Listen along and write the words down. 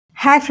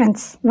Hi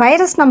friends,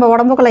 virus நம்ம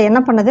உடம்புக்குள்ள என்ன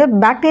பண்ணுது,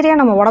 பாக்டீரியா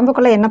நம்ம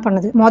உடம்புக்குள்ள என்ன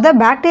பண்ணுது?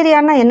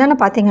 பாக்டீரியானா என்னன்னு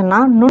பாத்தீங்கன்னா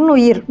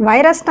நுண்ணுயிர்,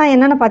 வைரஸ்னா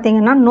என்னன்னு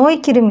பாத்தீங்கன்னா நோய்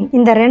கிருமி.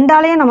 இந்த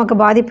ரெண்டாலயே நமக்கு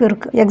பாதிப்பு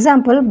இருக்கு.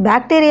 எக்ஸாம்பிள்,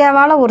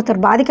 பாக்டீரியாவால ஒருத்தர்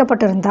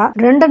பாதிக்கப்பட்டிருந்தா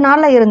 2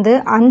 நாள்ல இருந்து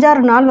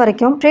 5-6 நாள்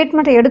வரைக்கும்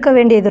ட்ரீட்மெண்ட் எடுக்க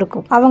வேண்டியது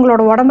இருக்கும்.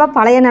 அவங்களோட உடம்ப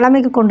பழைய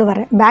நிலைமைக்கு கொண்டு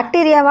வர.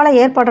 பாக்டீரியாவால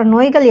ஏற்படுற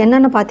நோய்கள்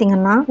என்னன்னு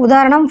பாத்தீங்கன்னா,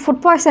 உதாரணம்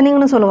ஃபுட்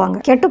பாய்சனிங்னு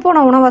சொல்லுவாங்க.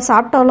 கெட்டுப்போன உணவை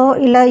சாப்பிட்டாலோ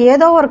இல்ல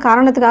ஏதோ ஒரு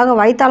காரணத்துக்காக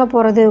வயித்தால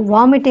போறது,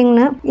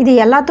 வாமிட்டிங்னு, இது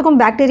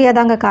எல்லாத்துக்கும் பாக்டீரியா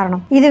தாங்க காரணம்.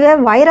 இதுவே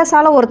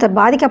வைரஸால ஒருத்தர்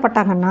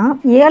பாதிக்கப்பட்டாங்கன்னா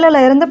 7ல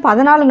இருந்து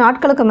 14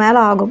 நாட்களுக்கு மேல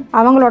ஆகும்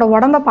அவங்களோட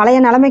உடம்ப பழைய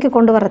நிலைமைக்கு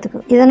கொண்டு வரதுக்கு.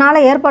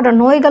 இதனால ஏற்படுற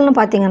நோய்கள்னு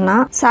பாத்தீங்கன்னா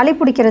சளி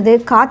பிடிக்கிறது,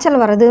 காய்ச்சல்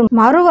வர்றது,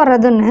 மறு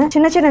வர்றதுன்னு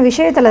சின்ன சின்ன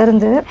விஷயத்துல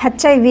இருந்து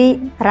HIV,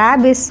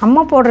 ராபிஸ்,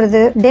 அம்மை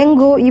போடுறது,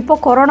 டெங்கு, இப்போ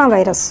கொரோனா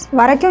வைரஸ்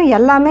வரைக்கும்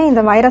எல்லாமே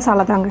இந்த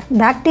வைரஸால தாங்க.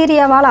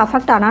 பாக்டீரியாவால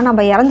அஃபெக்ட் ஆனா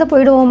நம்ம இறந்து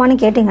போயிடுவோமான்னு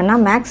கேட்டீங்கன்னா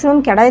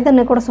மேக்சிமம்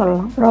கிடையாதுன்னு கூட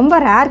சொல்லலாம். ரொம்ப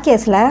ரேர்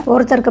கேஸ்ல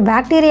ஒருத்தருக்கு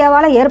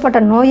பாக்டீரியாவால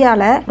ஏற்பட்ட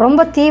நோயால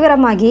ரொம்ப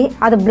தீவிரமாகி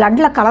அது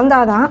பிளட்ல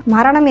கலந்தாதான்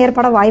மரணம்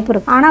ஏற்பட வாய்ப்பு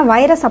இருக்கு. ஆனா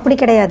வைரஸ் அப்படி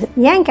கிடையாது.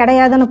 ஏன்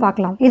கிடையாதுன்னு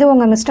பார்க்கலாம். இது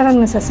உங்க mister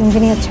and Mrs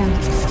engineer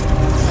channel.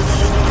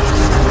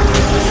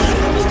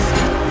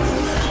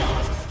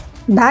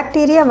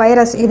 Bacteria,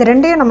 virus இது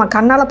ரெண்டையும் நம்ம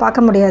கண்ணால பார்க்க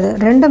முடியாது.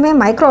 ரெண்டுமே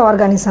மைக்ரோ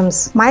ஆர்கானிசம்ஸ்.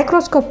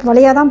 மைக்ரோஸ்கோப்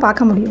வழியா தான்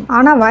பார்க்க முடியும்.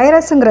 ஆனா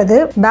வைரஸ்ங்கிறது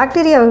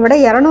பாக்டீரியாவை விட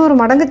 200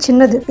 மடங்கு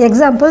சின்னது.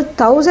 எக்ஸாம்பிள்,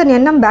 1000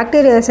 nm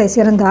பாக்டீரியா சைஸ்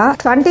இருந்தா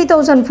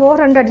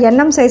 20,400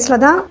 nm சைஸ்ல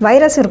தான்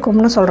வைரஸ்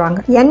இருக்கும்னு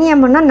சொல்றாங்க.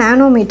 nmன்னா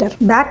நானோமீட்டர்.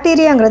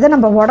 பாக்டீரியாங்கிறது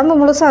நம்ம உடம்பு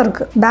முழுசா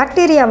இருக்கு.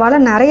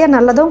 பாக்டீரியாவால நிறைய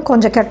நல்லதும்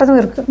கொஞ்சம்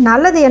கெட்டதும் இருக்கு.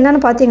 நல்லது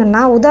என்னன்னு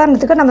பாத்தீங்கன்னா,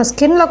 உதாரணத்துக்கு நம்ம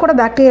ஸ்கின்ல கூட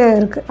பாக்டீரியா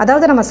இருக்கு.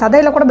 அதாவது நம்ம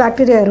சதையில கூட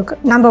பாக்டீரியா இருக்கு.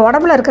 நம்ம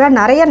உடம்புல இருக்கிற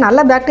நிறைய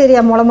நல்ல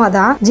பாக்டீரியா மூலமா தான்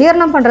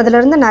ஜீரணம் பண்றதுல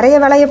இருந்து நிறைய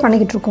வேலையை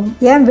பண்ணிக்கிட்டு இருக்கோம்.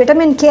 ஏன்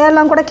விட்டமின் கே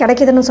எல்லாம் கூட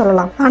கிடைக்குதுன்னு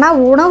சொல்லலாம். ஆனா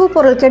உணவு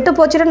பொருள் கெட்டு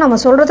போச்சுன்னு நம்ம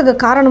சொல்றதுக்கு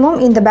காரணமும்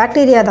இந்த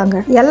பாக்டீரியா தாங்க.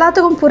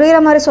 எல்லாத்துக்கும் புரியுற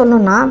மாதிரி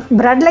சொல்லணும்னா,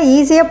 பிரெட்ல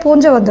ஈஸியா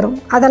பூஞ்சை வந்துடும்,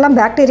 அதெல்லாம்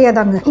பாக்டீரியா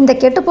தாங்க. இந்த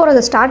கெட்டு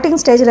போறது ஸ்டார்டிங்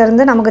ஸ்டேஜ்ல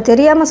இருந்து நமக்கு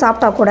தெரியாம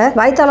சாப்பிட்டா கூட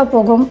வயித்தால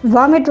போகும்,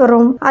 வாமிட்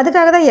வரும்.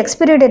 அதுக்காக தான்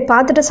எக்ஸ்பைரி டேட்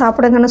பார்த்துட்டு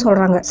சாப்பிடுங்கன்னு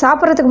சொல்றாங்க.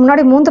 சாப்பிட்றதுக்கு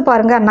முன்னாடி மூந்து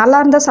பாருங்க, நல்லா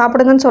இருந்தா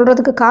சாப்பிடுங்கன்னு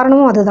சொல்றதுக்கு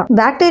காரணமும் அதுதான்.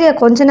 பாக்டீரியா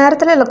கொஞ்ச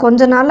நேரத்துல இல்ல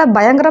கொஞ்ச நாள்ல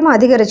பயங்கரமா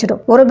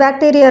அதிகரிச்சிடும். ஒரு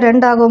பாக்டீரியா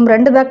 2 ஆகும்,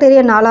 2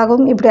 பாக்டீரியா 4 ஆகும்,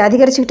 இப்படி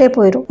அதிகரிச்சுக்கிட்டே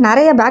போயிடும்.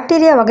 நிறைய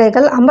பாக்டீரியா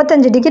வகைகள்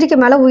 55 டிகிரிக்கு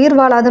மேல உயிர்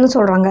வாழாதுன்னு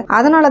சொல்றாங்க.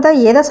 அதனாலதான்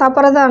எதை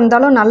சாப்பிட்றதா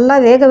இருந்தாலும் நல்லா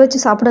வேக வச்சு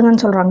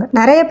சாப்பிடுங்கன்னு சொல்றாங்க.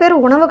 நிறைய பேர்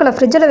உணவுகளை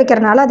ஃப்ரிட்ஜில்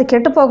வைக்கிறனால அது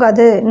கெட்டு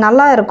போகாது,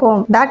 நல்லா இருக்கும்,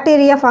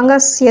 பாக்டீரியா,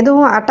 ஃபங்கஸ்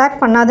எதுவும் அட்டாக்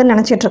பண்ணாதுன்னு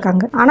நினைச்சிட்டு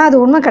இருக்காங்க. ஆனா அது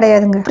உண்மை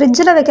கிடையாதுங்க.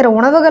 ஃப்ரிட்ஜில் வைக்கிற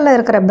உணவுகள்ல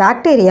இருக்கிற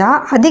பாக்டீரியா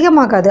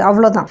அதிகமாகாது,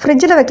 அவ்வளவுதான்.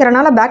 ஃப்ரிட்ஜில்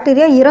வைக்கிறனால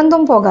பாக்டீரியா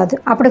இறந்தும் போகாது.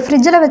 அப்படி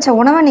ஃப்ரிட்ஜில் வச்ச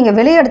உணவை நீங்க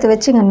வெளியே எடுத்து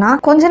வச்சீங்கன்னா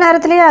கொஞ்ச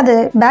நேரத்திலேயே அது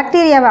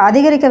பாக்டீரியாவை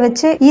அதிகரிக்க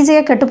வச்சு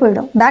ஈஸியா கெட்டு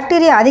போயிடும்.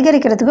 பாக்டீரியா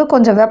அதிகரிக்கிறதுக்கு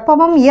கொஞ்சம்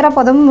வெப்பமும்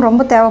ஈரப்பதமும்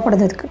ரொம்ப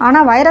தேவைப்படுது. ஆனா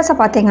வைரஸை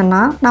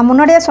பாத்தீங்கன்னா, நான்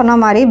முன்னாடியே சொன்ன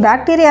மாதிரி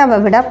பாக்டீரியாவை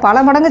விட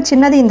பல மடங்கு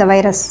சின்னது இந்த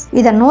வைரஸ்.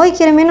 இதை நோய்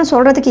கிருமின்னு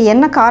சொல்றதுக்கு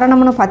என்ன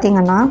காரணம்னு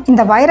பாத்தீங்கன்னா,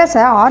 இந்த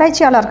வைரஸை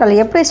ஆராய்ச்சியாளர்கள்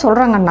எப்படி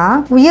சொல்றாங்கன்னா,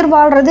 உயிர்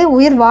வாழ்றது,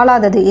 உயிர்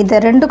வாழாதது, இது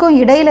ரெண்டுக்கும்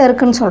இடையில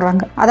இருக்குன்னு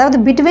சொல்றாங்க. அதாவது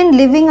பிட்வீன்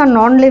லிவிங் அண்ட்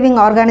நான் லிவிங்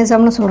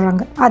ஆர்கானிசம்னு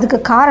சொல்றாங்க. அதுக்கு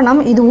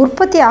காரணம், இது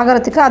உற்பத்தி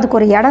ஆகிறதுக்கு அதுக்கு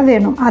ஒரு இடம்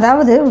வேணும்.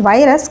 அதாவது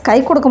வைரஸ் கை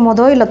கொடுக்கும்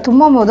போதோ இல்ல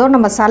தும்மும் போதோ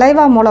நம்ம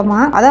சலைவா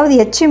மூலமா, அதாவது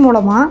எச்சி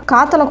மூலமா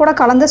காத்துல கூட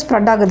கலந்து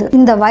ஸ்ப்ரெட் ஆகுது.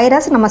 இந்த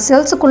வைரஸ் நம்ம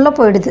செல்ஸுக்குள்ள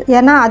போயிடுது.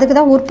 ஏன்னா அதுக்கு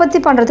தான் உற்பத்தி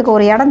பண்றதுக்கு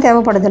ஒரு இடம்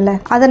தேவைப்படுது இல்ல.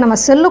 அது நம்ம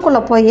செல்லுக்குள்ள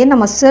போய்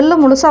நம்ம செல்லு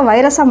முழுசா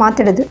வைரஸா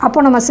மாத்திடுது. அப்போ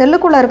நம்ம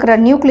செல்லுக்குள்ள இருக்கிற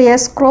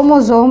நியூக்ளியஸ்,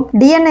 குரோமோசோம்,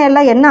 DNA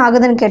எல்லாம் என்ன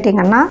ஆகுதுன்னு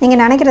கேட்டீங்கன்னா, நீங்க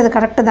நினைக்கிறது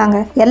கரெக்ட் தாங்க.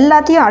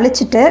 எல்லாத்தையும்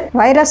அழிச்சிட்டு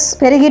வைரஸ்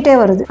பெருகிட்டே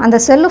வருது. அந்த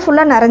செல்லு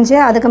ஃபுல்லா நிறைஞ்சு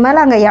அதுக்கு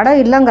மேல அங்க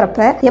இடம் இல்லைங்கிறப்ப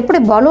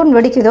எப்படி பலூன்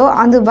வெடிக்குதோ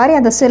அந்த மாதிரி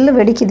அந்த செல்லு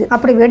வெடிக்குது.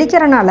 அப்படி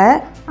வெடிக்கிறனால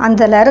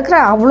அதுல இருக்கிற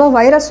அவ்வளோ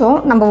வைரஸும்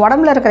நம்ம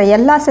உடம்புல இருக்கிற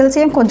எல்லா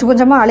செல்ஸையும் கொஞ்சம்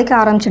கொஞ்சமா அழிக்க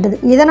ஆரம்பிச்சிடுது.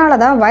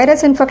 இதனாலதான்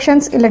வைரஸ்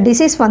இன்ஃபெக்ஷன்ஸ் இல்ல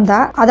டிசீஸ் வந்தா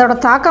அதோட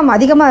தாக்கம்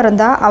அதிகமா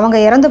இருந்தா அவங்க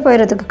இறந்து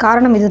போயிடுறதுக்கு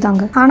காரணம்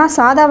இதுதாங்க. ஆனா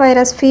சாதா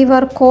வைரஸ்,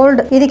 ஃபீவர்,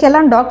 கோல்டு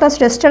இதுக்கெல்லாம் டாக்டர்ஸ்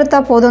ரெஸ்ட்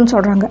எடுத்தா போதும்னு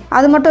சொல்றாங்க.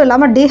 அது மட்டும்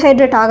இல்லாம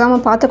டீஹைட்ரேட் ஆகாம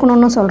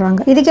பாத்துக்கணும்னு சொல்றாங்க.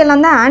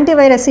 இதுக்கெல்லாம் தான்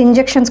ஆன்டிவைரஸ்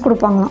இன்ஜெக்ஷன்ஸ்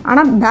கொடுப்பாங்களாம்.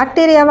 ஆனா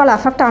பாக்டீரியாவால்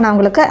அஃபெக்ட்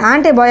ஆனவங்களுக்கு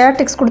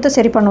ஆன்டிபயோட்டிக்ஸ் கொடுத்து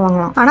சரி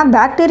பண்ணுவாங்களாம். ஆனா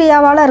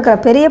பாக்டீரியாவால இருக்கிற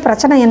பெரிய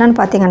பிரச்சனை என்னன்னு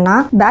பாத்தீங்கன்னா,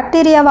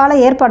 பாக்டீரியாவால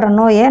ஏற்படுற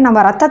நோயை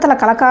நம்ம ரத்தத்துல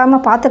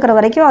கலக்காம பாத்துக்கிற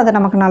வரைக்கும் அது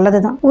நமக்கு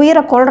நல்லதுதான்.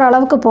 உயிரை கொள்ற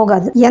அளவுக்கு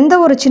போகாது. எந்த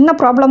ஒரு சின்ன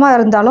ப்ராப்ளமா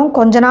இருந்தாலும்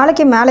கொஞ்ச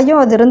நாளைக்கு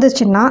மேலேயும் அது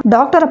இருந்துச்சுன்னா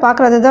டாக்டரை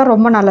பார்க்கறது தான்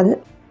ரொம்ப நல்லது.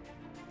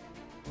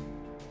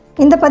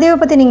 இந்த பதிவை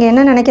பற்றி நீங்கள்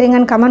என்ன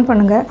நினைக்கிறீங்கன்னு கமெண்ட்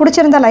பண்ணுங்கள்.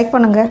 பிடிச்சிருந்தா லைக்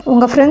பண்ணுங்கள்.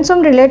 உங்கள்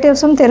ஃப்ரெண்ட்ஸும்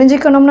ரிலேட்டிவ்ஸும்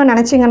தெரிஞ்சுக்கணும்னு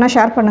நினச்சிங்கன்னா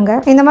ஷேர்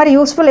பண்ணுங்கள். இந்த மாதிரி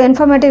யூஸ்ஃபுல்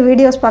இன்ஃபர்மேட்டிவ்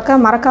வீடியோஸ்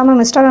பார்க்க மறக்காமல்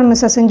மிஸ்டர் அண்ட்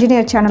மிஸ்ஸஸ்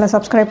இன்ஜினியர் சேனலை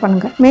சப்ஸ்கிரைப்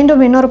பண்ணுங்கள்.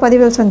 மீண்டும் இன்னொரு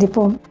பதிவில்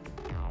சந்திப்போம்.